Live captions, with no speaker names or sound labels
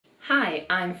Hi,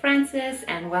 I'm Frances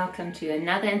and welcome to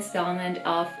another installment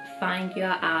of Find Your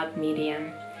Art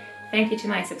Medium. Thank you to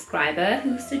my subscriber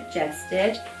who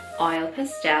suggested oil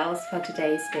pastels for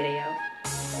today's video.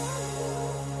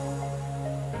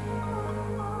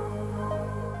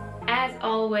 As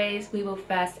always, we will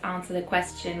first answer the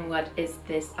question, what is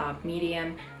this art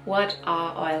medium? What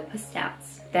are oil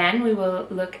pastels? Then we will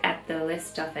look at the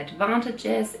list of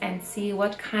advantages and see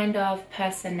what kind of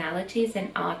personalities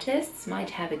and artists might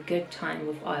have a good time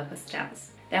with oil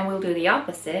pastels. Then we'll do the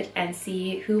opposite and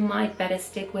see who might better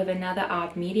stick with another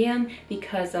art medium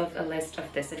because of a list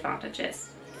of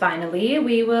disadvantages. Finally,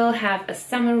 we will have a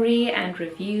summary and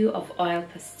review of oil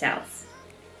pastels.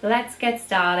 Let's get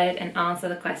started and answer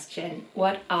the question,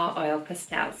 what are oil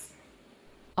pastels?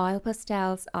 Oil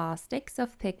pastels are sticks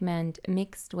of pigment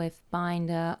mixed with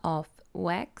binder of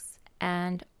wax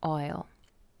and oil.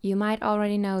 You might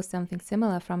already know something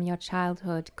similar from your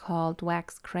childhood called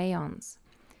wax crayons.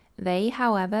 They,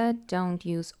 however, don't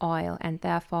use oil and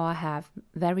therefore have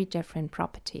very different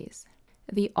properties.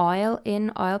 The oil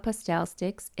in oil pastel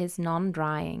sticks is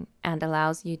non-drying and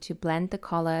allows you to blend the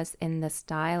colors in the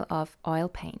style of oil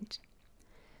paint.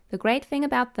 The great thing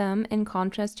about them, in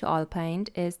contrast to oil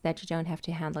paint, is that you don't have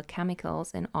to handle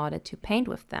chemicals in order to paint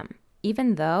with them.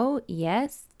 Even though,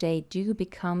 yes, they do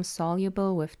become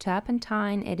soluble with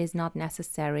turpentine, it is not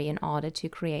necessary in order to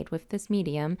create with this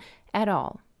medium at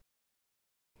all.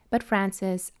 But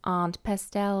Frances, aren't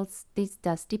pastels these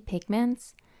dusty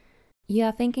pigments? You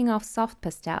are thinking of soft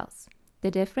pastels.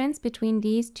 The difference between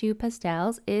these two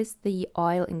pastels is the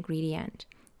oil ingredient.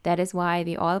 That is why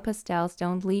the oil pastels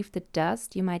don't leave the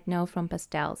dust you might know from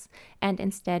pastels and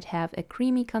instead have a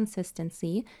creamy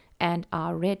consistency and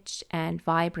are rich and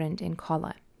vibrant in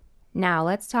color. Now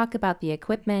let's talk about the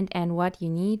equipment and what you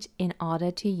need in order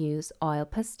to use oil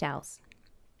pastels.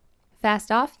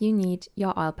 First off, you need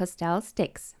your oil pastel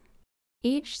sticks.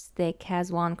 Each stick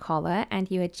has one color and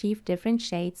you achieve different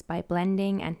shades by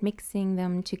blending and mixing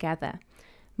them together.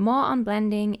 More on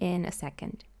blending in a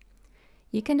second.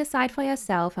 You can decide for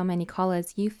yourself how many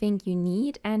colors you think you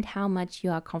need and how much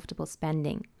you are comfortable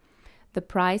spending. The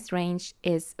price range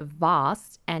is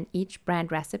vast and each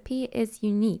brand recipe is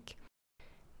unique.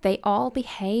 They all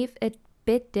behave a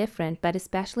bit different, but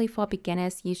especially for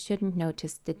beginners, you shouldn't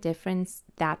notice the difference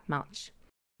that much.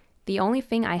 The only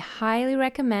thing I highly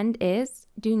recommend is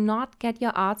do not get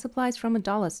your art supplies from a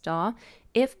dollar store.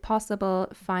 If possible,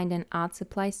 find an art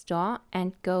supply store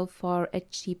and go for a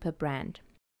cheaper brand.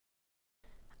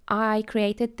 I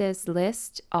created this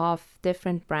list of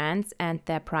different brands and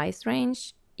their price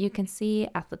range. You can see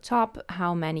at the top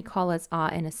how many colors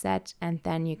are in a set, and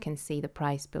then you can see the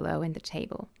price below in the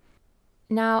table.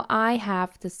 Now I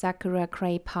have the Sakura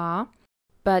Crepa,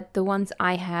 but the ones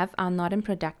I have are not in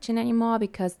production anymore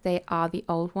because they are the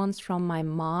old ones from my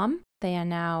mom. They are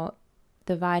now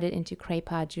divided into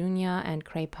Crepa Junior and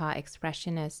Crepa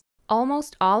Expressionist.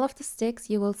 Almost all of the sticks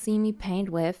you will see me paint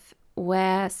with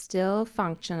were still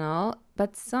functional,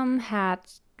 but some had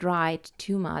dried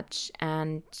too much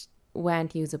and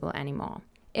weren't usable anymore.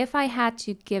 If I had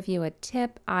to give you a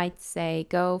tip, I'd say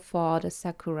go for the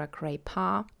Sakura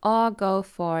Crepa or go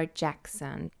for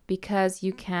Jackson because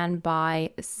you can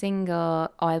buy single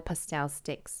oil pastel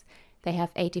sticks. They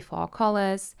have 84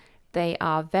 colors, they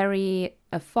are very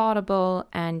affordable,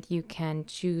 and you can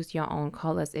choose your own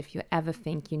colors if you ever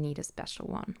think you need a special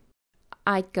one.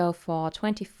 I'd go for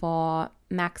 24,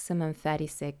 maximum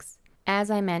 36.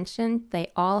 As I mentioned,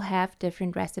 they all have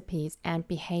different recipes and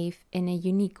behave in a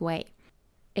unique way.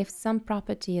 If some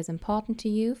property is important to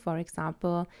you, for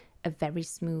example, a very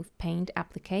smooth paint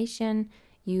application,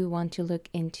 you want to look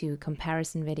into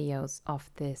comparison videos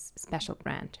of this special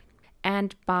brand.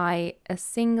 And buy a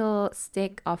single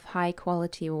stick of high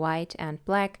quality white and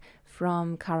black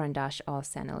from Caran d'Ache or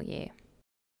Sennelier.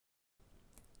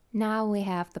 Now we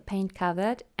have the paint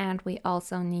covered and we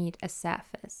also need a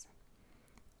surface.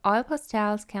 Oil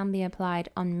pastels can be applied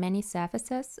on many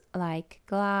surfaces like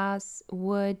glass,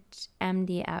 wood,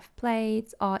 MDF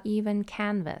plates, or even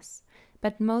canvas,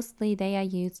 but mostly they are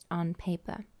used on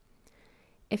paper.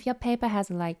 If your paper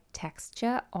has a light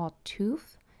texture or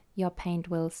tooth, your paint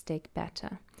will stick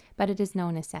better, but it is no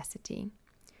necessity.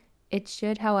 It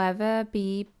should, however,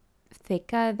 be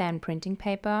thicker than printing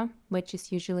paper, which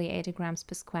is usually 80 grams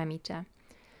per square meter.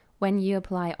 When you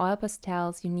apply oil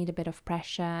pastels, you need a bit of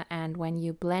pressure, and when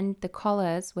you blend the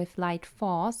colors with light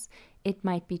force, it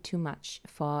might be too much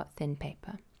for thin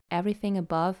paper. Everything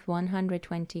above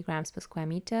 120 grams per square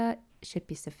meter should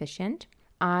be sufficient.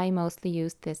 I mostly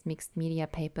use this mixed media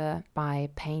paper by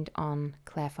Paint on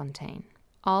Clairefontaine.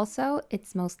 Also,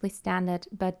 it's mostly standard,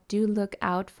 but do look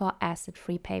out for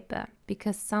acid-free paper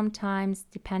because sometimes,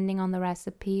 depending on the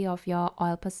recipe of your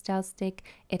oil pastel stick,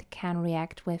 it can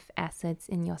react with acids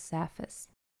in your surface.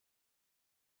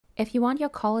 If you want your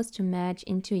colors to merge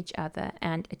into each other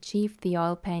and achieve the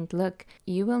oil paint look,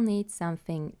 you will need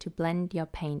something to blend your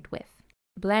paint with.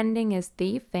 Blending is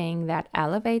the thing that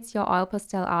elevates your oil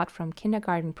pastel art from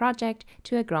kindergarten project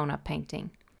to a grown-up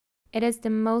painting. It is the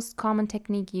most common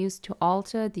technique used to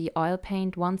alter the oil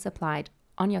paint once applied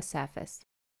on your surface.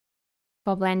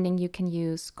 For blending, you can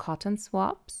use cotton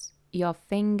swabs, your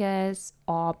fingers,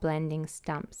 or blending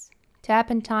stumps.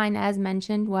 Turpentine, as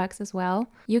mentioned, works as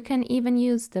well. You can even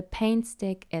use the paint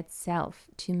stick itself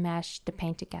to mash the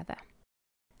paint together.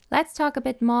 Let's talk a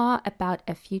bit more about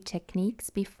a few techniques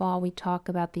before we talk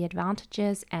about the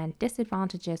advantages and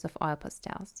disadvantages of oil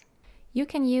pastels. You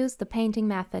can use the painting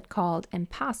method called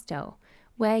impasto,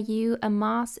 where you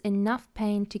amass enough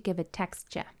paint to give it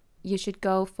texture. You should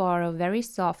go for a very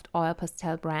soft oil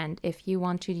pastel brand if you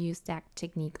want to use that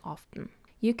technique often.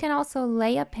 You can also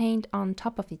layer paint on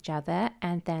top of each other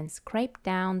and then scrape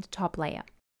down the top layer.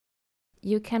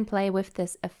 You can play with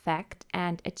this effect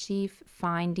and achieve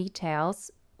fine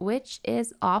details, which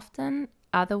is often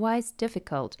otherwise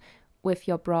difficult with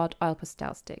your broad oil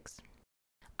pastel sticks.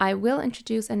 I will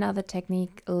introduce another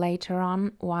technique later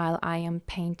on while I am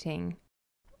painting.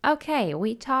 Okay,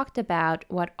 we talked about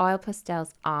what oil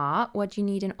pastels are, what you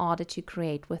need in order to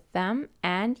create with them,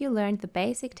 and you learned the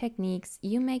basic techniques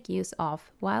you make use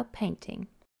of while painting.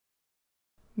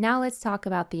 Now let's talk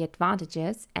about the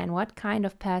advantages and what kind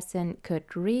of person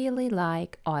could really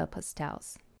like oil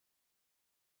pastels.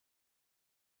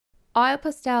 Oil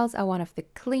pastels are one of the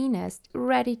cleanest,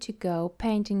 ready-to-go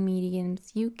painting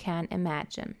mediums you can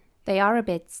imagine. They are a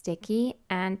bit sticky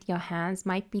and your hands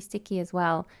might be sticky as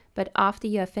well, but after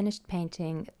you have finished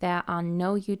painting, there are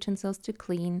no utensils to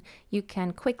clean. You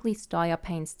can quickly store your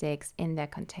paint sticks in their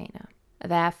container.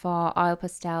 Therefore, oil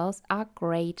pastels are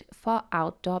great for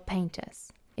outdoor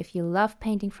painters. If you love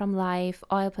painting from life,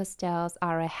 oil pastels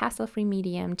are a hassle-free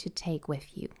medium to take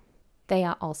with you. They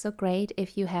are also great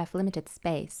if you have limited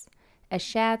space. A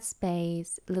shared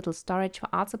space, little storage for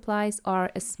art supplies, or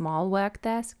a small work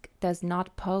desk does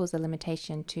not pose a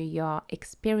limitation to your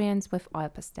experience with oil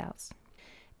pastels.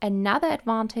 Another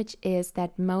advantage is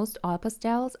that most oil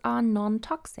pastels are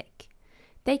non-toxic.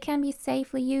 They can be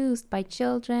safely used by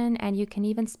children and you can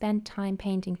even spend time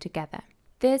painting together.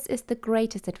 This is the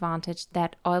greatest advantage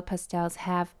that oil pastels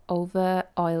have over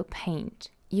oil paint.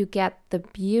 You get the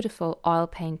beautiful oil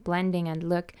paint blending and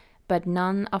look, but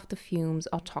none of the fumes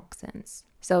or toxins.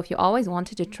 So if you always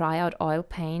wanted to try out oil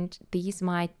paint, these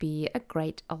might be a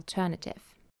great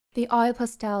alternative. The oil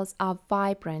pastels are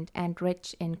vibrant and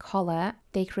rich in color.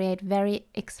 They create very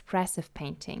expressive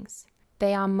paintings.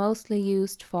 They are mostly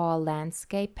used for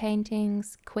landscape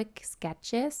paintings, quick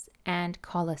sketches, and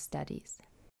color studies.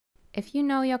 If you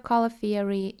know your color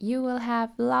theory, you will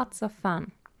have lots of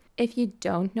fun. If you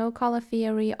don't know color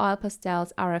theory, oil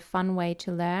pastels are a fun way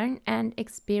to learn and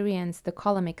experience the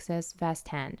color mixes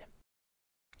firsthand.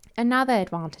 Another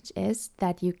advantage is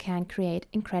that you can create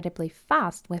incredibly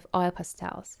fast with oil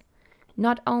pastels.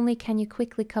 Not only can you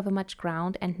quickly cover much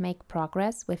ground and make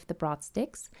progress with the broad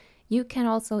sticks, you can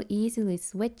also easily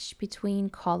switch between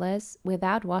colors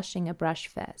without washing a brush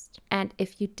first. And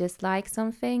if you dislike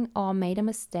something or made a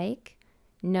mistake,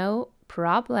 no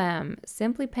problem.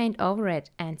 Simply paint over it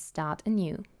and start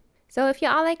anew. So if you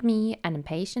are like me, an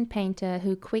impatient painter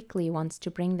who quickly wants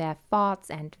to bring their thoughts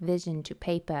and vision to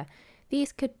paper,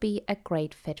 these could be a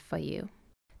great fit for you.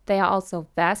 They are also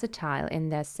versatile in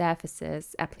their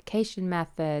surfaces, application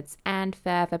methods, and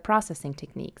further processing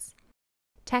techniques.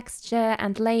 Texture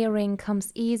and layering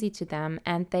comes easy to them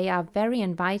and they are very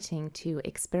inviting to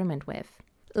experiment with.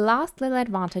 Last little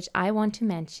advantage I want to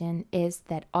mention is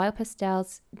that oil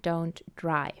pastels don't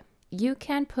dry. You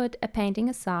can put a painting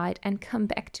aside and come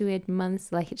back to it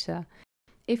months later.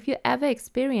 If you ever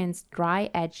experience dry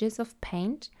edges of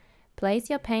paint, place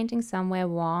your painting somewhere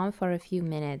warm for a few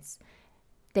minutes.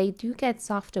 They do get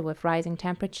softer with rising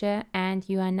temperature and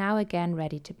you are now again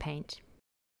ready to paint.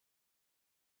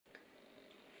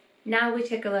 Now we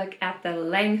take a look at the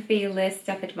lengthy list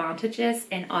of advantages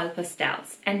in oil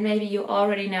pastels, and maybe you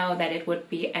already know that it would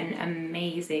be an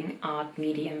amazing art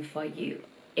medium for you.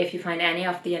 If you find any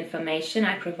of the information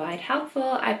I provide helpful,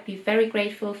 I'd be very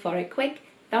grateful for a quick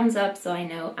thumbs up so I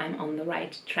know I'm on the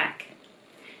right track.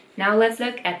 Now let's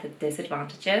look at the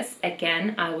disadvantages.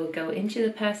 Again, I will go into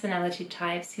the personality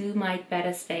types who might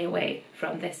better stay away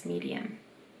from this medium.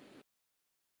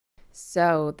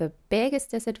 So the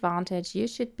biggest disadvantage you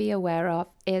should be aware of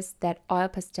is that oil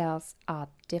pastels are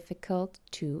difficult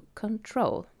to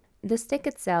control. The stick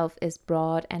itself is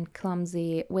broad and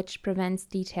clumsy, which prevents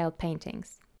detailed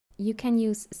paintings. You can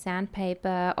use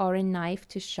sandpaper or a knife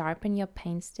to sharpen your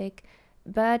paint stick,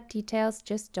 but details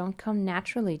just don't come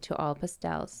naturally to oil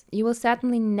pastels. You will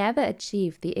certainly never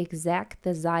achieve the exact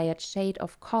desired shade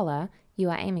of color you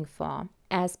are aiming for.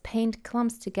 As paint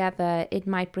clumps together, it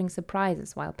might bring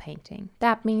surprises while painting.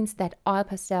 That means that oil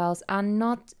pastels are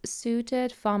not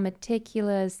suited for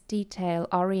meticulous,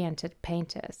 detail-oriented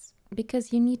painters,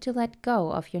 because you need to let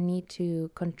go of your need to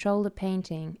control the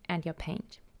painting and your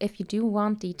paint. If you do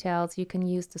want details, you can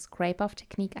use the scrape-off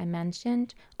technique I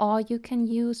mentioned, or you can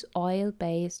use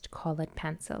oil-based colored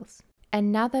pencils.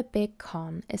 Another big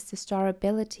con is the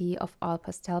storability of oil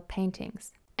pastel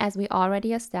paintings. As we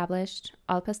already established,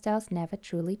 oil pastels never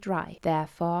truly dry.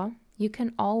 Therefore, you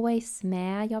can always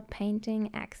smear your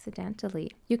painting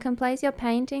accidentally. You can place your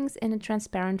paintings in a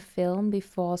transparent film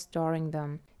before storing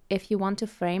them. If you want to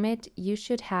frame it, you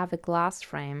should have a glass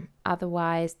frame,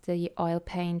 otherwise the oil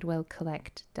paint will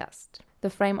collect dust. The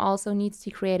frame also needs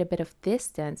to create a bit of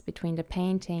distance between the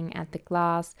painting and the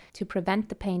glass to prevent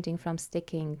the painting from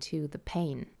sticking to the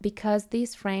pane. Because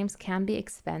these frames can be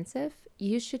expensive,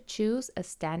 you should choose a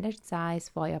standard size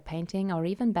for your painting, or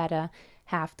even better,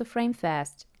 have the frame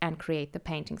first and create the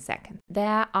painting second.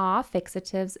 There are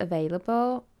fixatives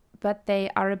available, but they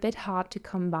are a bit hard to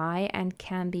come by and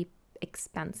can be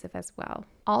expensive as well.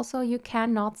 Also, you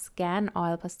cannot scan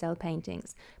oil pastel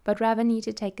paintings, but rather need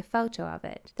to take a photo of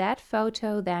it. That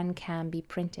photo then can be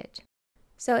printed.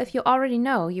 So if you already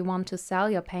know you want to sell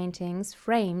your paintings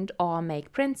framed or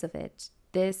make prints of it,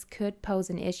 this could pose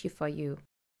an issue for you.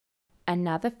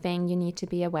 Another thing you need to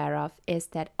be aware of is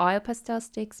that oil pastel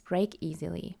sticks break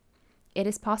easily. It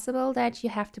is possible that you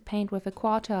have to paint with a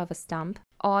quarter of a stump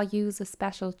or use a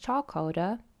special chalk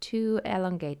coater to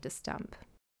elongate the stump.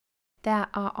 There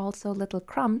are also little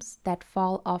crumbs that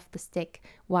fall off the stick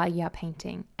while you are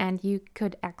painting, and you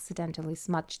could accidentally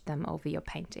smudge them over your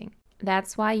painting.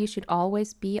 That's why you should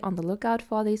always be on the lookout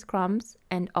for these crumbs,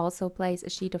 and also place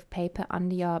a sheet of paper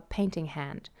under your painting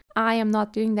hand. I am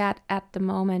not doing that at the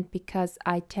moment because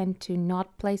I tend to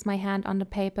not place my hand on the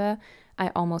paper.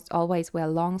 I almost always wear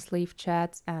long sleeved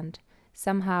shirts and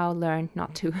somehow learned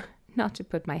not to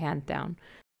put my hand down.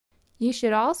 You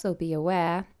should also be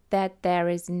aware that there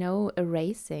is no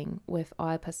erasing with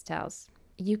oil pastels.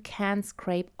 You can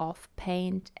scrape off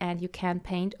paint and you can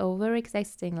paint over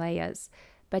existing layers,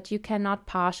 but you cannot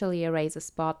partially erase a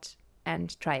spot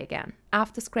and try again.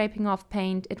 After scraping off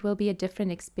paint, it will be a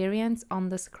different experience on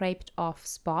the scraped off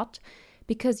spot,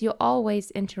 because you always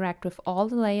interact with all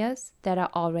the layers that are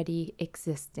already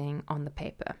existing on the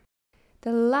paper.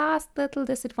 The last little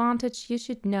disadvantage you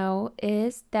should know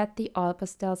is that the oil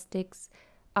pastel sticks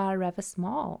are rather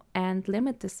small and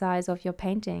limit the size of your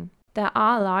painting. There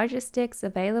are larger sticks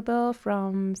available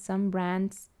from some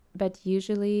brands, but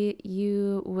usually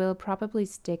you will probably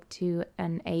stick to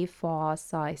an A4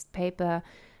 sized paper,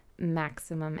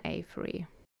 maximum A3.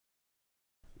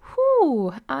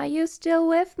 Whew, are you still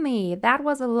with me? That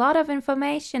was a lot of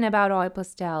information about oil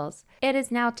pastels. It is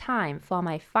now time for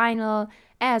my final,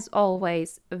 as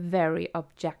always, very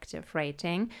objective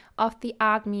rating of the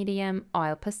art medium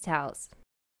oil pastels.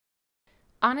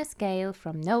 On a scale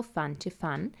from no fun to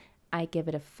fun, I give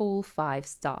it a full 5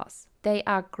 stars. They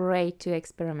are great to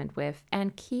experiment with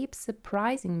and keep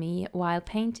surprising me while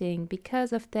painting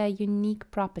because of their unique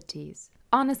properties.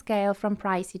 On a scale from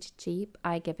pricey to cheap,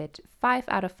 I give it 5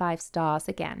 out of 5 stars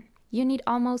again. You need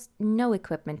almost no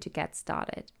equipment to get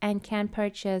started and can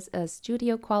purchase a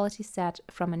studio quality set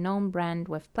from a known brand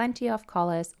with plenty of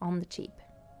colors on the cheap.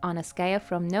 On a scale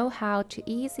from know-how to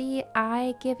easy,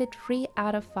 I give it 3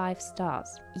 out of 5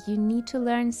 stars. You need to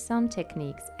learn some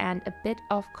techniques and a bit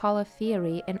of color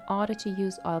theory in order to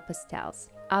use oil pastels.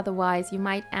 Otherwise, you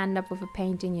might end up with a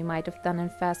painting you might have done in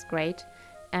first grade,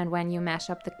 and when you mash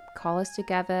up the colors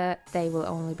together, they will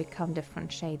only become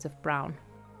different shades of brown.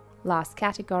 Last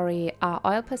category, are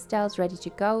oil pastels ready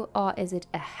to go, or is it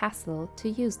a hassle to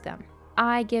use them?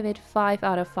 I give it 5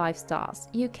 out of 5 stars.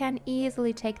 You can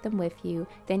easily take them with you,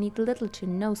 they need little to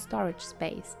no storage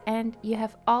space, and you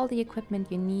have all the equipment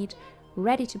you need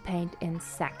ready to paint in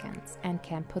seconds and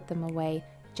can put them away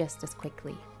just as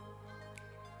quickly.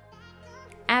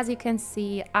 As you can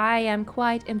see, I am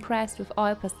quite impressed with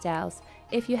oil pastels.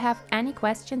 If you have any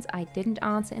questions I didn't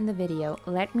answer in the video,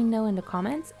 let me know in the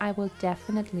comments. I will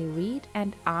definitely read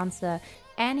and answer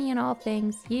any and all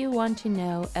things you want to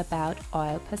know about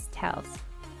oil pastels.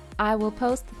 I will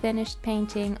post the finished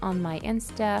painting on my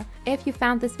Insta. If you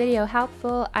found this video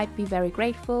helpful, I'd be very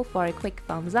grateful for a quick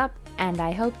thumbs up, and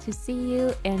I hope to see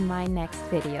you in my next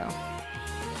video.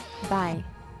 Bye!